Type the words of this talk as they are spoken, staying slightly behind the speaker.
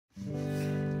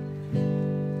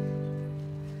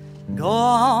Go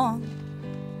on,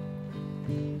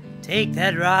 take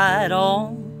that ride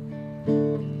on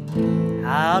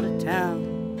out of town.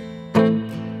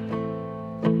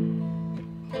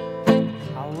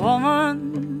 A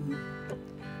woman,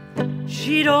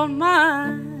 she don't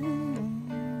mind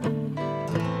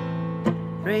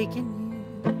breaking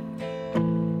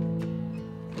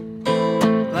you,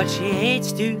 but she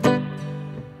hates to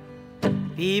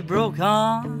be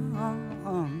broken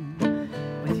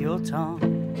with your tongue.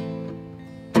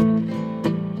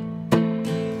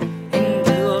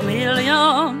 Into a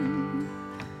million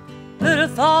little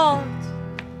thoughts,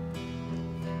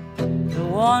 the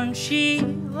one she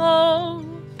holds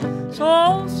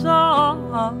so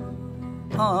soft,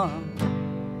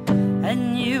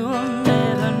 and you will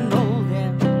never know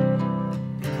them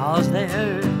because they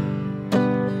hurt.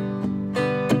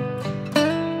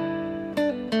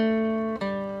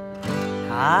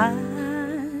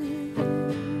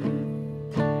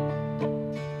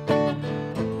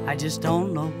 I just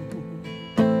don't know.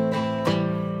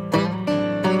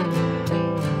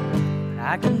 But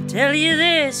I can tell you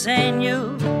this and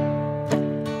you'll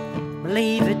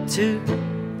believe it too.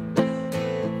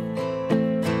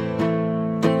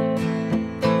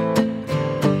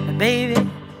 And baby,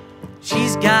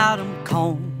 she's got 'em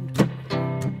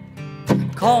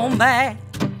combed back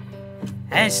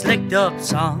and slicked up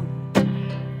some.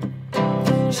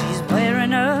 She's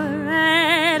wearing her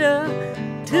attitude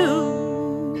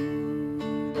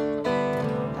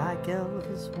like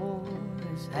Elvis wore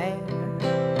his hair.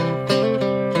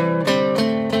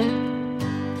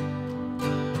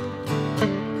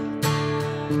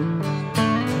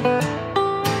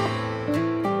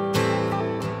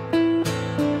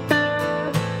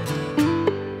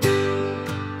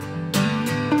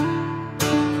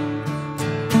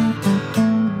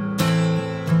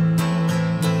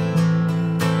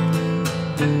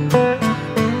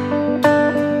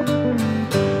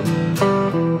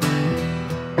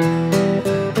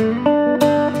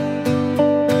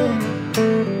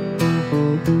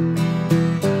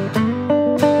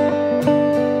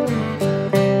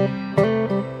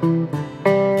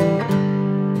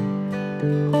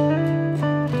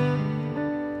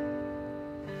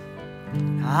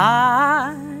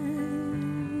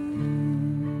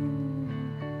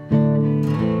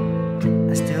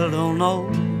 I still don't know,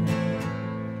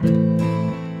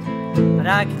 but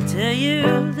I can tell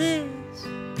you this,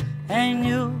 and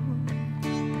you'll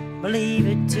believe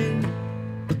it too.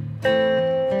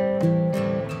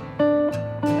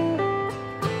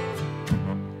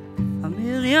 A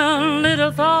million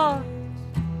little thoughts,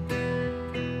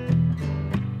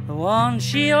 the one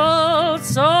she holds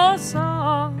so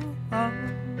soft,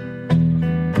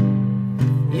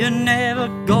 you're never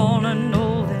gonna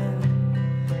know them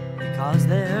because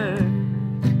they hurt.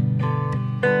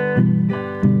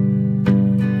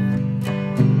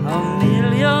 A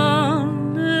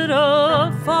million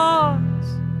little thoughts,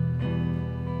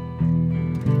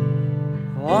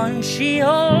 one she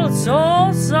holds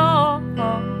so soft,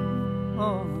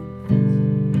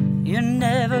 you're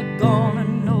never gonna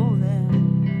know them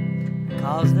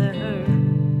because they hurt.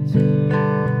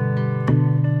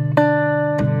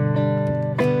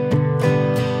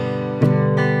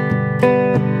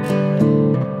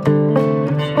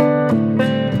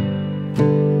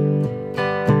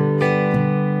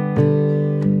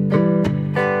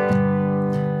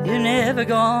 Never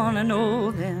gonna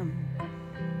know them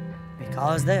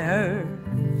because they hurt.